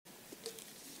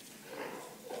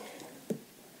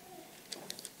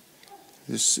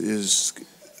This is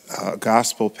a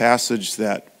gospel passage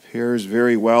that pairs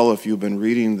very well if you've been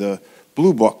reading the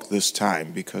Blue Book this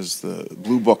time, because the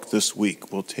Blue Book this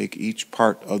week will take each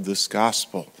part of this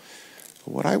gospel.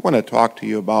 But what I want to talk to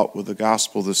you about with the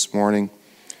gospel this morning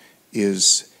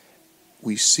is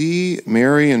we see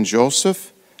Mary and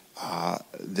Joseph.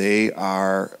 They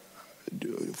are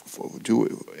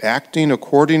acting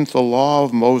according to the law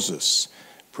of Moses,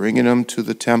 bringing them to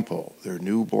the temple, their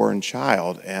newborn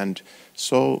child. And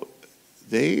so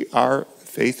they are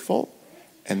faithful,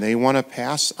 and they want to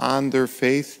pass on their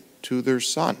faith to their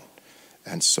son.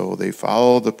 And so they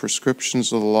follow the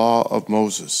prescriptions of the law of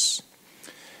Moses.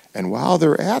 And while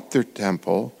they're at their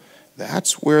temple,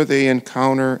 that's where they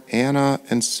encounter Anna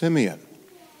and Simeon.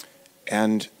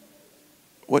 And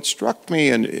what struck me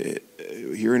in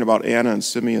hearing about Anna and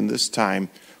Simeon this time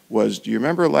was, do you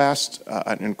remember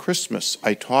in Christmas,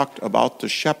 I talked about the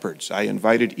shepherds. I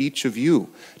invited each of you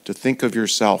to think of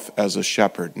yourself as a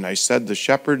shepherd. And I said the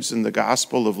shepherds in the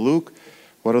Gospel of Luke,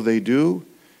 what do?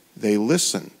 They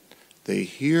listen. They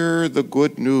hear the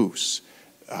good news,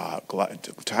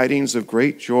 tidings of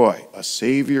great joy. A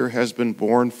Savior has been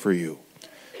born for you.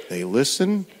 They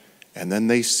listen, and then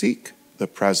they seek the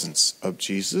presence of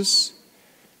Jesus.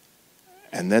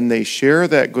 And then they share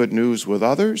that good news with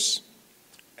others.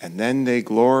 And then they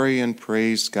glory and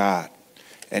praise God.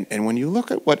 And when you look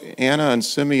at what Anna and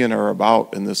Simeon are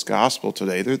about in this gospel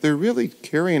today, they're really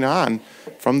carrying on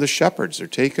from the shepherds. They're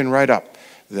taken right up,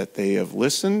 that they have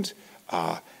listened.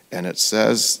 And it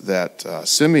says that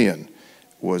Simeon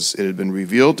it had been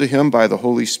revealed to him by the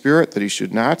Holy Spirit that he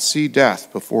should not see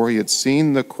death before he had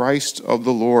seen the Christ of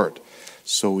the Lord.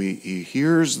 So he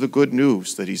hears the good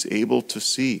news that he's able to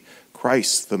see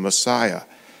Christ, the Messiah.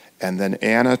 And then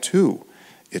Anna, too.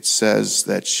 It says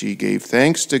that she gave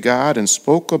thanks to God and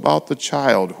spoke about the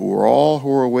child who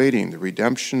were awaiting the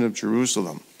redemption of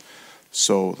Jerusalem.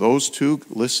 So those two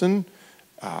listen,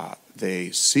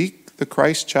 they seek the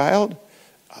Christ child,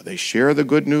 they share the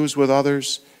good news with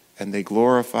others, and they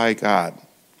glorify God.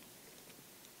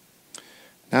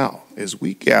 Now, as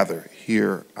we gather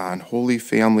here on Holy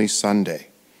Family Sunday,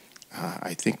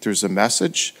 I think there's a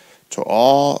message to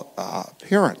all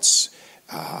parents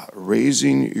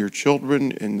raising your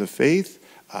children in the faith.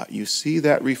 You see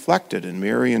that reflected in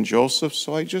Mary and Joseph,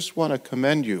 so I just want to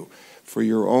commend you for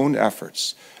your own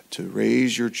efforts to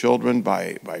raise your children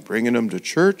by bringing them to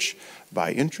church,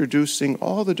 by introducing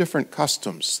all the different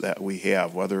customs that we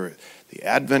have, whether the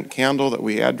Advent candle that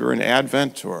we had during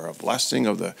Advent, or a blessing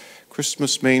of the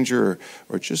Christmas manger,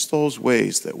 or just those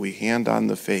ways that we hand on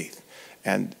the faith.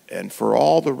 And for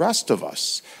all the rest of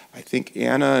us, I think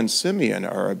Anna and Simeon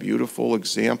are a beautiful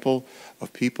example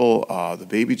of people. The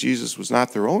baby Jesus was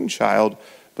not their own child,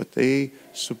 but they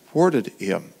supported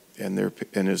him and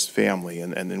his family.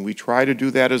 And then we try to do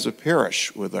that as a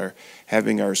parish with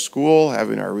having our school,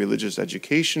 having our religious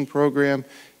education program,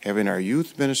 having our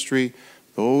youth ministry.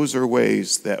 Those are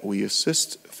ways that we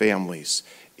assist families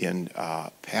in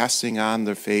passing on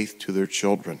their faith to their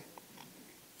children.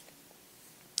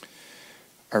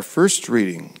 Our first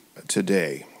reading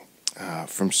today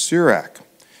from Sirach,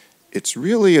 it's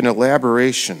really an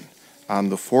elaboration on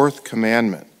the fourth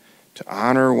commandment, to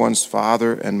honor one's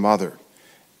father and mother.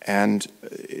 And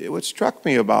what struck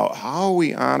me about how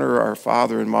we honor our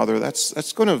father and mother,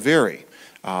 that's going to vary.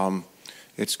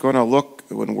 It's going to look,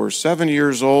 when we're 7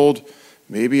 years old,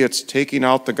 maybe it's taking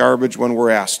out the garbage when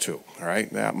we're asked to, all right?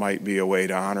 That might be a way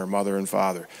to honor mother and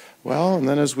father. Well, and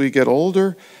then as we get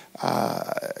older,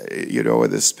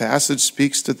 this passage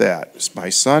speaks to that. My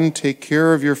son, take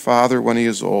care of your father when he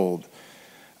is old.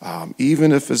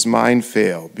 Even if his mind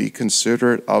fail, be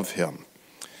considerate of him.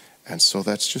 And so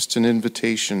that's just an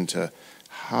invitation to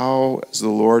how is the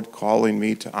Lord calling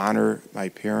me to honor my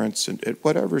parents at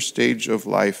whatever stage of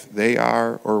life they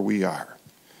are or we are.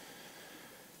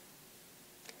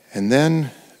 And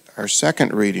then our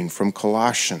second reading from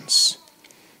Colossians.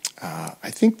 I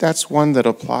think that's one that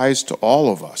applies to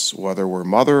all of us, whether we're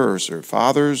mothers or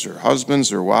fathers or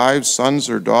husbands or wives, sons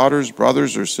or daughters,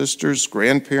 brothers or sisters,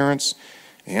 grandparents,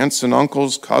 aunts and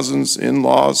uncles, cousins,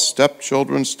 in-laws,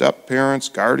 stepchildren, step-parents,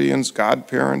 guardians,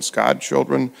 godparents,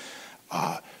 godchildren.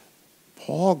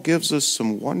 Paul gives us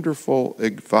some wonderful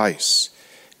advice.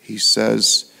 He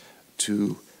says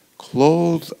to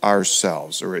clothe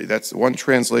ourselves, or that's one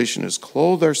translation is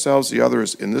clothe ourselves, the other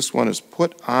is, in this one, is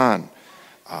put on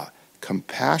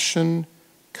compassion,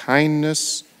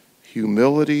 kindness,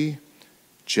 humility,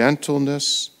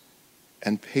 gentleness,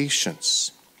 and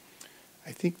patience.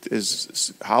 I think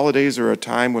holidays are a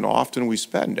time when often we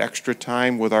spend extra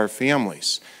time with our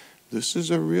families. this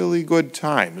is a really good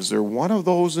time. Is there one of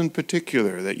those in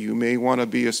particular that you may want to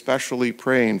be especially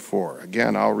praying for?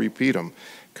 Again, I'll repeat them.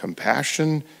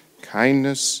 Compassion,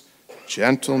 kindness,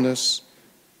 gentleness,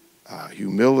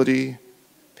 humility,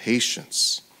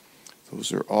 patience.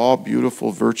 Those are all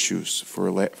beautiful virtues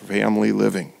for family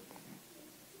living.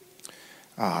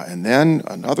 And then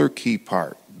another key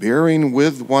part, bearing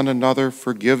with one another,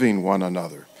 forgiving one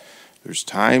another. There's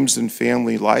times in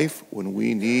family life when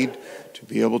we need to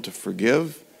be able to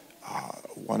forgive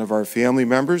one of our family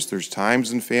members. There's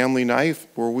times in family life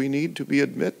where we need to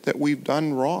admit that we've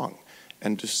done wrong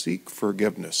and to seek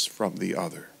forgiveness from the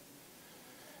other.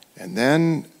 And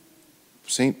then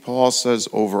St. Paul says,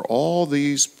 over all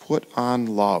these, put on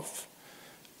love.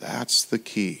 That's the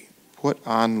key. Put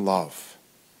on love.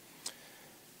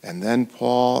 And then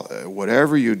Paul,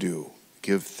 whatever you do,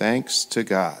 give thanks to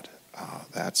God.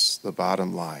 That's the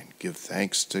bottom line. Give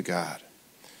thanks to God.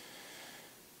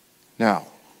 Now,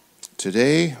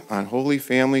 today on Holy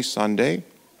Family Sunday,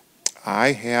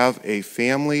 I have a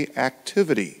family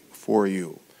activity for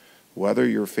you. Whether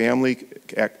your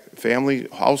family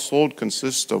household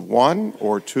consists of 1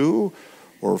 or 2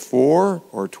 or 4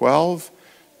 or 12,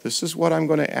 this is what I'm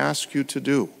going to ask you to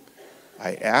do.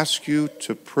 I ask you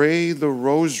to pray the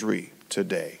rosary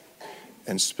today.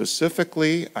 And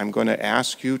specifically, I'm going to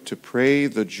ask you to pray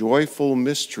the joyful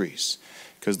mysteries,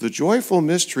 because the joyful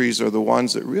mysteries are the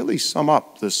ones that really sum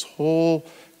up this whole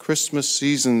Christmas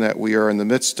season that we are in the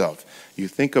midst of. You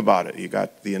think about it. You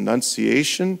got the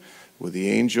Annunciation with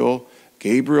the angel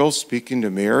Gabriel speaking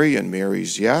to Mary and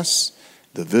Mary's yes.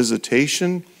 The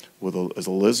Visitation with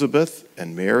Elizabeth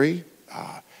and Mary,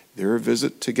 their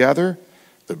visit together.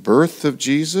 The birth of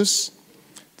Jesus.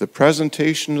 The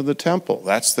presentation of the temple.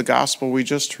 That's the gospel we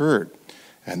just heard.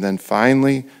 And then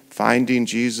finally, finding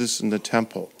Jesus in the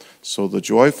temple. So the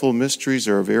joyful mysteries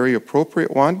are a very appropriate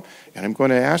one. And I'm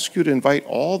going to ask you to invite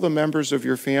all the members of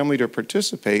your family to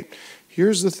participate.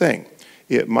 Here's the thing.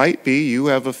 It might be you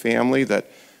have a family that,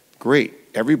 great,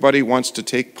 everybody wants to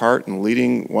take part in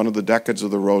leading one of the decades of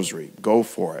the rosary. Go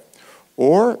for it.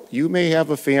 Or you may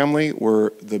have a family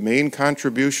where the main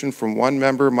contribution from one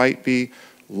member might be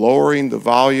lowering the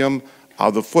volume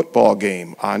of the football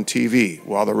game on TV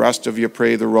while the rest of you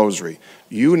pray the rosary.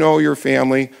 You know your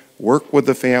family. Work with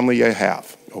the family you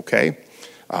have, okay?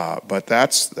 But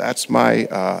that's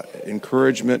my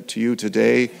encouragement to you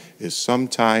today is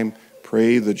sometime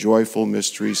pray the joyful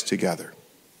mysteries together.